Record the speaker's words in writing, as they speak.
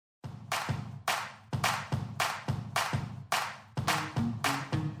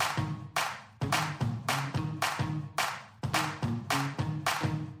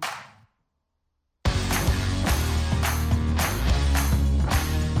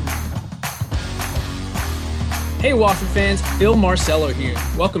Hey Wofford fans, Phil Marcello here.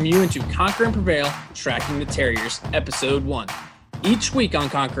 Welcome you into Conquer and Prevail, Tracking the Terriers, Episode 1. Each week on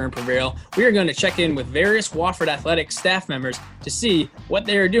Conquer and Prevail, we are going to check in with various Wofford Athletics staff members to see what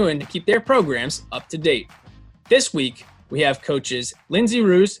they are doing to keep their programs up to date. This week, we have coaches Lindsay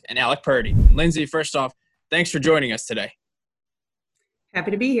Roos and Alec Purdy. Lindsay, first off, thanks for joining us today. Happy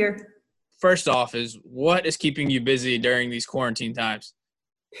to be here. First off is, what is keeping you busy during these quarantine times?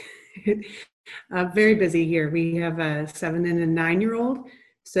 Very busy here. We have a 7 and a 9-year-old,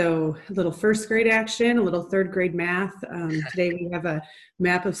 so a little first grade action, a little third grade math. Today we have a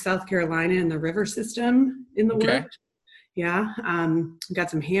map of South Carolina and the river system in the works. Yeah, got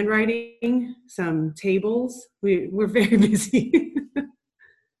some handwriting, some tables. We're very busy.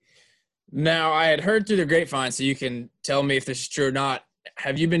 Now, I had heard through the grapevine, so you can tell me if this is true or not.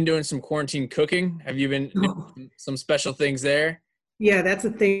 Have you been doing some quarantine cooking? Have you been doing some special things there? Yeah, that's a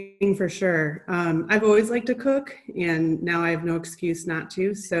thing for sure. I've always liked to cook, and now I have no excuse not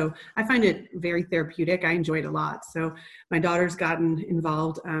to. So I find it very therapeutic. I enjoy it a lot. So my daughter's gotten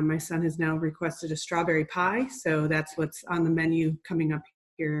involved. My son has now requested a strawberry pie. So that's what's on the menu coming up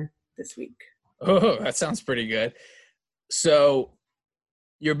here this week. Oh, that sounds pretty good. So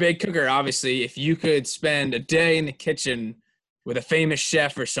you're a big cooker, obviously. If you could spend a day in the kitchen with a famous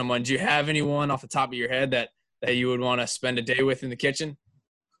chef or someone, do you have anyone off the top of your head that you would want to spend a day with in the kitchen?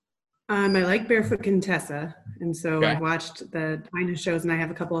 I like Barefoot Contessa, and so Okay. I've watched the Dinah shows, and I have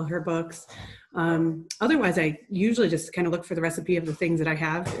a couple of her books. Otherwise, I usually just kind of look for the recipe of the things that I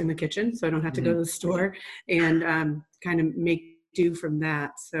have in the kitchen, so I don't have to go to the store and kind of make do from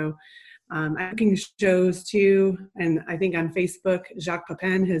that. So I'm cooking shows too, and I think on Facebook, Jacques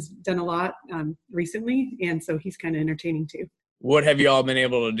Pepin has done a lot recently, and so he's kind of entertaining too. What have you all been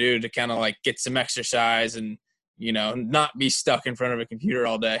able to do to kind of like get some exercise and, not be stuck in front of a computer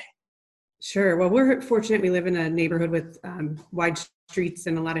all day? Sure. Well, we're fortunate. We live in a neighborhood with wide streets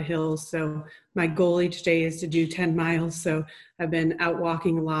and a lot of hills. So my goal each day is to do 10 miles. So I've been out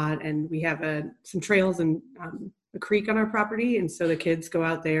walking a lot, and we have some trails and a creek on our property. And so the kids go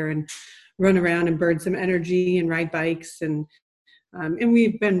out there and run around and burn some energy and ride bikes. And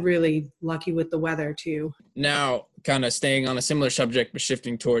we've been really lucky with the weather too. Now, kind of staying on a similar subject, but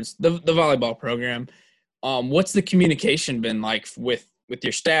shifting towards the volleyball program. What's the communication been like with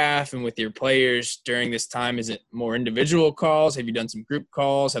your staff and with your players during this time? Is it more individual calls? Have you done some group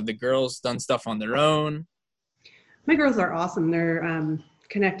calls? Have the girls done stuff on their own? My girls are awesome. They're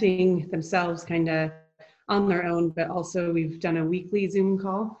connecting themselves kind of on their own, but also we've done a weekly Zoom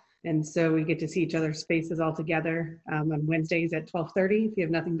call. And so we get to see each other's faces all together on Wednesdays at 12:30 if you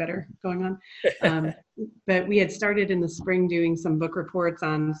have nothing better going on. But we had started in the spring doing some book reports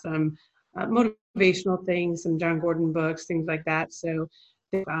on some motivational things, some John Gordon books, things like that. So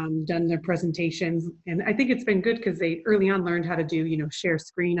they've done their presentations. And I think it's been good because they early on learned how to do, share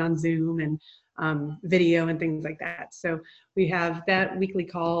screen on Zoom and video and things like that. So we have that weekly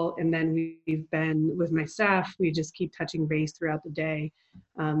call, and then we've been with my staff, we just keep touching base throughout the day.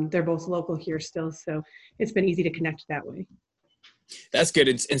 They're both local here still, so it's been easy to connect that way. That's good.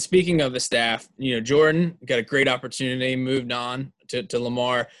 And speaking of the staff, Jordan got a great opportunity, moved on to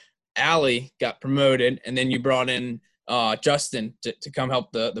Lamar. Allie got promoted, and then you brought in Justin to come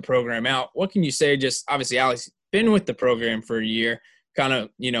help the program out. What can you say? Just obviously Allie's been with the program for a year, kind of,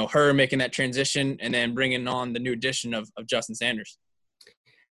 her making that transition and then bringing on the new addition of Justin Sanders.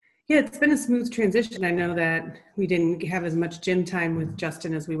 Yeah, it's been a smooth transition. I know that we didn't have as much gym time with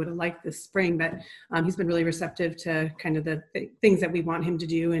Justin as we would have liked this spring, but he's been really receptive to kind of the things that we want him to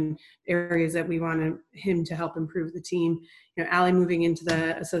do and areas that we want him to help improve the team. Allie moving into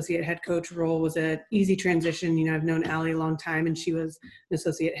the associate head coach role was an easy transition. I've known Allie a long time, and she was an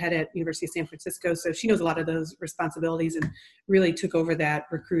associate head at University of San Francisco, so she knows a lot of those responsibilities and really took over that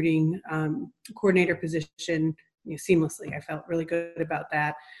recruiting coordinator position seamlessly. I felt really good about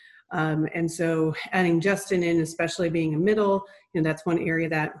that. And so adding Justin in, especially being a middle, that's one area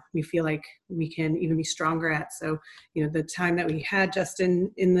that we feel like we can even be stronger at. So, the time that we had Justin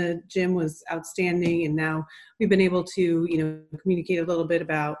in the gym was outstanding. And now we've been able to, communicate a little bit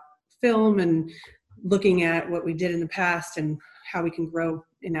about film and looking at what we did in the past and how we can grow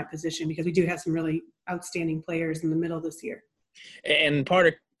in that position, because we do have some really outstanding players in the middle this year. And part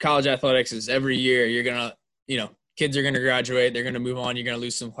of college athletics is every year you're going to, kids are going to graduate. They're going to move on. You're going to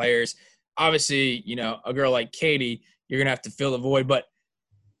lose some players. Obviously, a girl like Katie, you're going to have to fill the void. But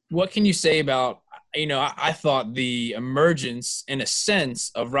what can you say about, I thought the emergence, in a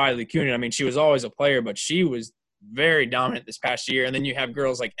sense, of Riley Coonan. I mean, she was always a player, but she was very dominant this past year. And then you have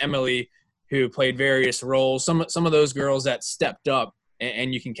girls like Emily who played various roles, some of those girls that stepped up,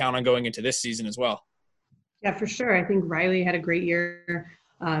 and you can count on going into this season as well. Yeah, for sure. I think Riley had a great year.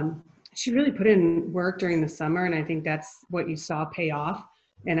 She really put in work during the summer, and I think that's what you saw pay off.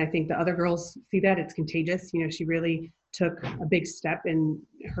 And I think the other girls see that. It's contagious. You know, she really took a big step in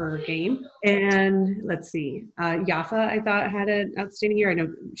her game. And let's see, Yafa, I thought, had an outstanding year. I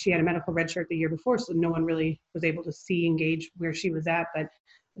know she had a medical red shirt the year before, so no one really was able to see and gauge where she was at. But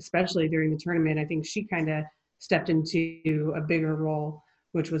especially during the tournament, I think she kind of stepped into a bigger role,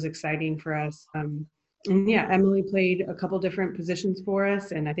 which was exciting for us. And yeah, Emily played a couple different positions for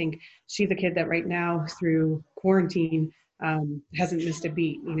us, and I think she's a kid that right now through quarantine hasn't missed a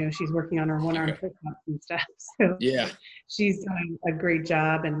beat. You know, she's working on her one-arm push-ups and stuff. So Yeah. she's doing a great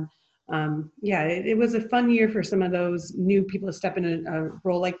job. And yeah, it was a fun year for some of those new people to step in a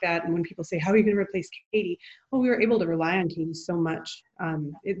role like that. And when people say, how are you going to replace Katie? Well, we were able to rely on Katie so much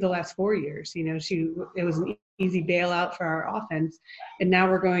the last 4 years. You know, it was an easy bailout for our offense. And now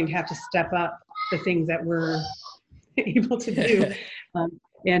we're going to have to step up the things that we're able to do.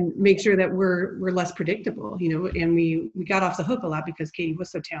 And make sure that we're less predictable, you know, and we got off the hook a lot because Katie was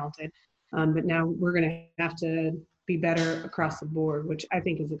so talented. But now we're going to have to be better across the board, which I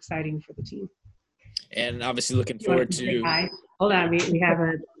think is exciting for the team. And obviously looking forward to. Hi. Hold on, we have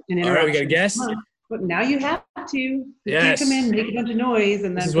an interruption. All right, we got a guest. But now you have to. You yes. can't come in, make a bunch of noise,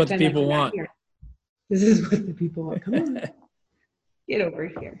 and then this is what the people want. This is what the people want. Come on, get over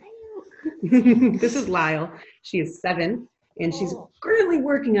here. This is Lyle. She is 7, and she's currently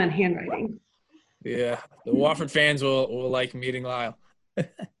working on handwriting. Yeah, the Wofford fans will like meeting Lyle.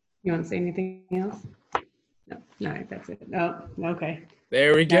 You want to say anything else? No, all right, that's it. No, okay.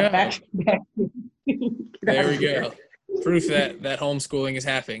 There we go. Back. There we go. Proof that homeschooling is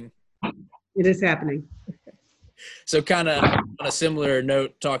happening. It is happening. So kind of on a similar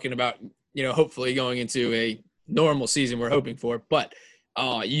note, talking about, you know, hopefully going into a normal season we're hoping for, but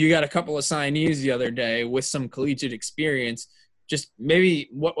you got a couple of signees the other day with some collegiate experience. Just maybe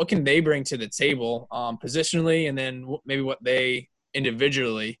what can they bring to the table positionally, and then maybe what they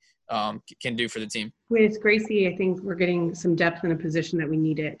individually can do for the team. With Gracie, I think we're getting some depth in a position that we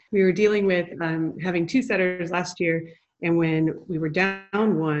needed. We were dealing with having 2 setters last year, and when we were down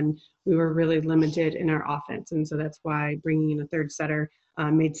 1, we were really limited in our offense, and so that's why bringing in a 3rd setter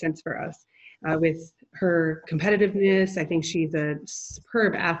made sense for us. With her competitiveness, I think she's a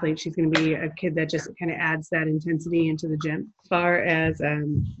superb athlete. She's going to be a kid that just kind of adds that intensity into the gym. As far as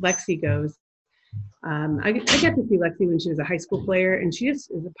Lexi goes, I got to see Lexi when she was a high school player, and she just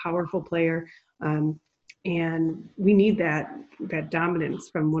is a powerful player. And we need that dominance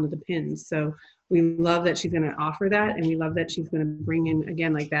from one of the pins. So we love that she's going to offer that, and we love that she's going to bring in,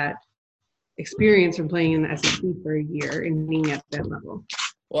 again, like that experience from playing in the SEC for a year and being at that level.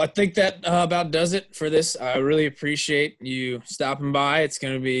 Well, I think that about does it for this. I really appreciate you stopping by. It's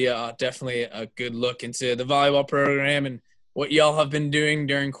going to be definitely a good look into the volleyball program and what y'all have been doing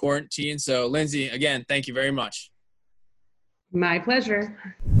during quarantine. So, Lindsay, again, thank you very much. My pleasure.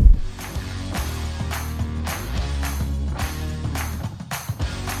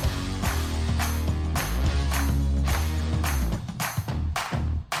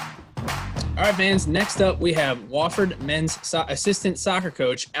 All right, fans, next up we have Wofford men's assistant soccer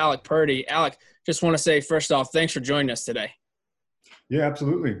coach, Alec Purdy. Alec, just want to say, first off, thanks for joining us today. Yeah,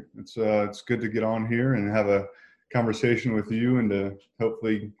 absolutely. It's good to get on here and have a conversation with you and to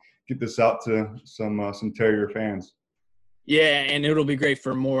hopefully get this out to some Terrier fans. Yeah, and it'll be great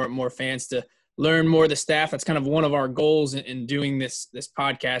for more fans to learn more of the staff. That's kind of one of our goals in doing this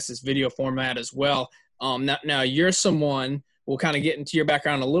podcast, this video format as well. Now you're someone – we'll kind of get into your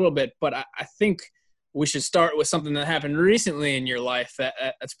background a little bit, but I think we should start with something that happened recently in your life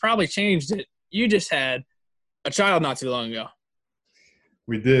that's probably changed it. You just had a child not too long ago.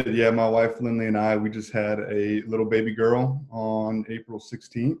 We did, yeah. My wife, Lindley, and I, we just had a little baby girl on April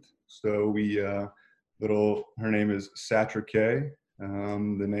 16th. So her name is Satra K.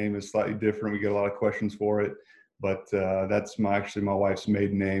 The name is slightly different. We get a lot of questions for it, but that's actually my wife's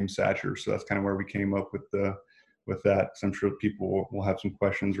maiden name, Satcher. So that's kind of where we came up with that. So I'm sure people will have some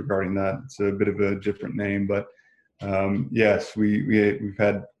questions regarding that. It's a bit of a different name, but yes, we've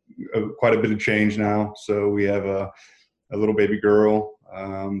had quite a bit of change now. So we have a little baby girl.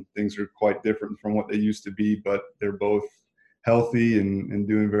 Things are quite different from what they used to be, but they're both healthy and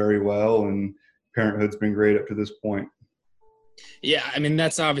doing very well. And parenthood's been great up to this point. Yeah, I mean,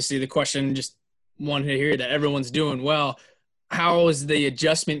 that's obviously the question. Just wanted to hear that everyone's doing well. How has the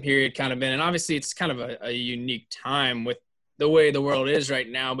adjustment period kind of been? And obviously it's kind of a unique time with the way the world is right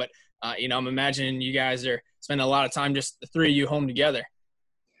now. But, I'm imagining you guys are spending a lot of time, just the 3 of you home together.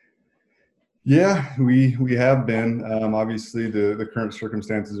 Yeah, we have been. Obviously, the current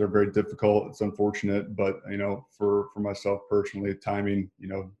circumstances are very difficult. It's unfortunate, but for myself personally, timing,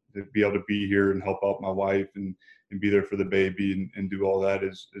 to be able to be here and help out my wife and be there for the baby and do all that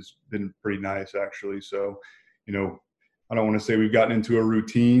is been pretty nice actually. So, you know, I don't want to say we've gotten into a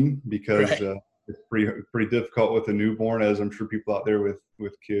routine because Right. it's pretty difficult with a newborn, as I'm sure people out there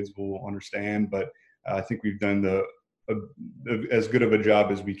with kids will understand. But I think we've done a, as good of a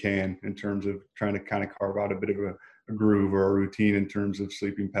job as we can in terms of trying to kind of carve out a bit of a groove or a routine in terms of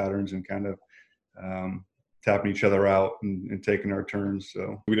sleeping patterns and kind of um, tapping each other out and taking our turns.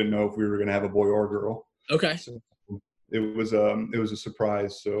 So we didn't know if we were going to have a boy or a girl. Okay. So it was a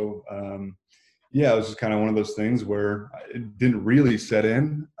surprise. So yeah, it was just kind of one of those things where it didn't really set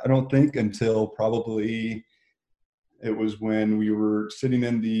in, I don't think, until probably it was when we were sitting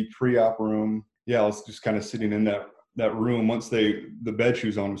in the pre-op room. Yeah, I was just kind of sitting in that room. Once the bed she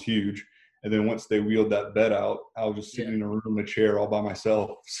was on was huge, and then once they wheeled that bed out, I was just Yeah. sitting in a room in a chair all by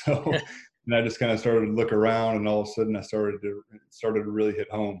myself. So, and I just kind of started to look around, and all of a sudden, I started to really hit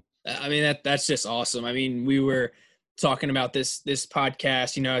home. I mean, that's just awesome. I mean, we were talking about this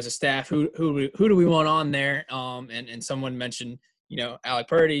podcast, as a staff, who do we want on there? And someone mentioned, Alec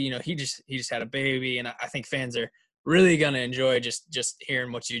Purdy. He just had a baby, and I think fans are really gonna enjoy just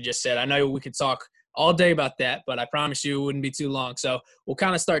hearing what you just said. I know we could talk all day about that, but I promise you it wouldn't be too long. So we'll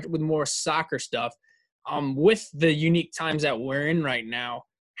kind of start with more soccer stuff. With the unique times that we're in right now,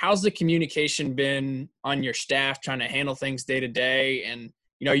 how's the communication been on your staff trying to handle things day to day? And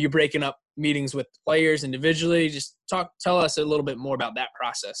you're breaking up meetings with players individually. Just tell us a little bit more about that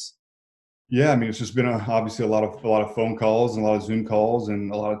process. Yeah, I mean, it's just been obviously a lot of phone calls and a lot of Zoom calls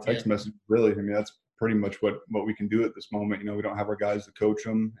and a lot of Yeah. text messages. Really, I mean, that's pretty much what we can do at this moment. We don't have our guys to coach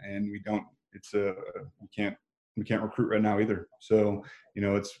them, and we don't. It's a we can't recruit right now either. So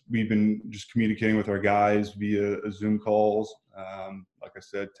it's we've been just communicating with our guys via Zoom calls, like I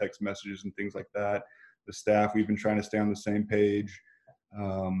said, text messages and things like that. The staff, we've been trying to stay on the same page.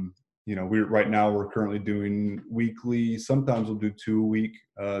 Um, we're currently doing weekly, sometimes we'll do 2 a week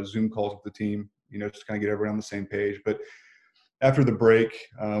Zoom calls with the team, just kind of get everyone on the same page. But after the break,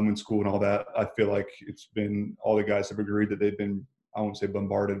 in school and all that, I feel like it's been, all the guys have agreed that they've been, I won't say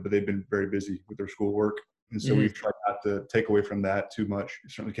bombarded, but they've been very busy with their schoolwork. And so Mhm. we've tried not to take away from that too much. You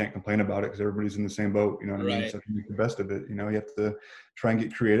certainly can't complain about it because everybody's in the same boat. You know what I mean? Right. So you make the best of it. You have to try and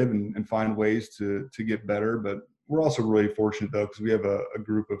get creative and find ways to get better. But we're also really fortunate though, because we have a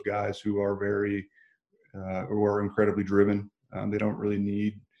group of guys who are who are incredibly driven. They don't really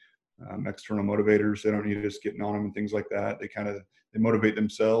need external motivators. They don't need us getting on them and things like that. They motivate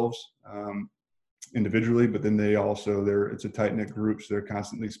themselves individually, but then it's a tight knit group, so they're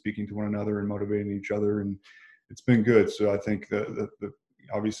constantly speaking to one another and motivating each other, and it's been good. So I think the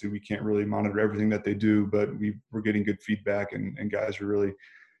obviously we can't really monitor everything that they do, but we're getting good feedback, and guys are really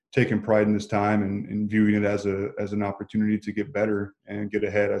taking pride in this time and viewing it as an opportunity to get better and get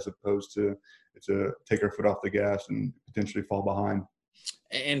ahead, as opposed to it's a take our foot off the gas and potentially fall behind.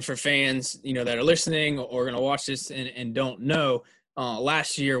 And for fans, that are listening or going to watch this and don't know,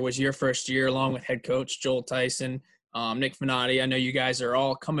 last year was your first year along with head coach Joel Tyson, Nick Finati. I know you guys are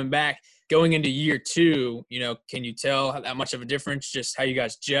all coming back going into year two. Can you tell that much of a difference, just how you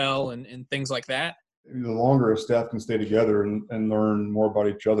guys gel and things like that? The longer a staff can stay together and learn more about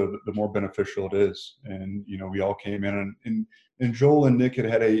each other, the more beneficial it is. And we all came in, and Joel and Nick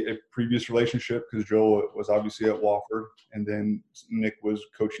had a previous relationship, because Joel was obviously at Wofford, and then Nick was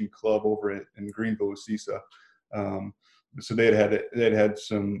coaching club over in Greenville with CISA. So they had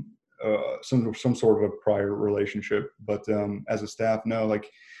some sort of a prior relationship, but as a staff, no, like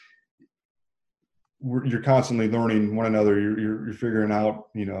you're constantly learning one another. You're figuring out,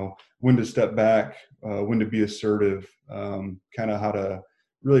 when to step back, when to be assertive, kind of how to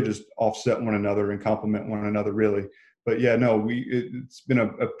really just offset one another and complement one another, really. But yeah, no, it's been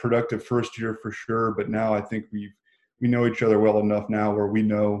a productive first year for sure. But now I think we know each other well enough now where we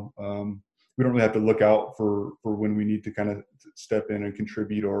know we don't really have to look out for when we need to kind of step in and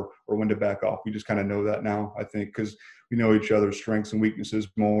contribute, or when to back off. We just kind of know that now, I think, because we know each other's strengths and weaknesses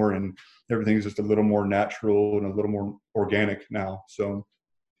more, and everything's just a little more natural and a little more organic now. So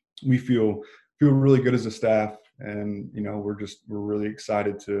we feel really good as a staff, and we're really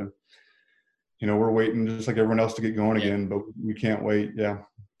excited to, we're waiting just like everyone else to get going Yeah. again, but we can't wait. Yeah.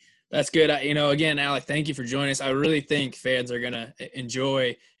 That's good. Again, Alec, thank you for joining us. I really think fans are going to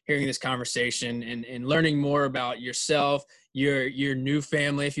enjoy hearing this conversation and learning more about yourself, your new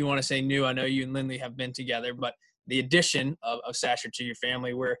family, if you want to say new. I know you and Lindley have been together, but the addition of Sasher to your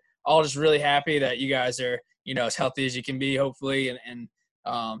family, we're all just really happy that you guys are, as healthy as you can be, hopefully, and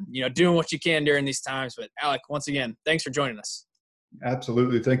doing what you can during these times. But Alec, once again, thanks for joining us.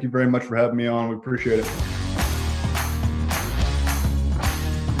 Absolutely. Thank you very much for having me on. We appreciate it.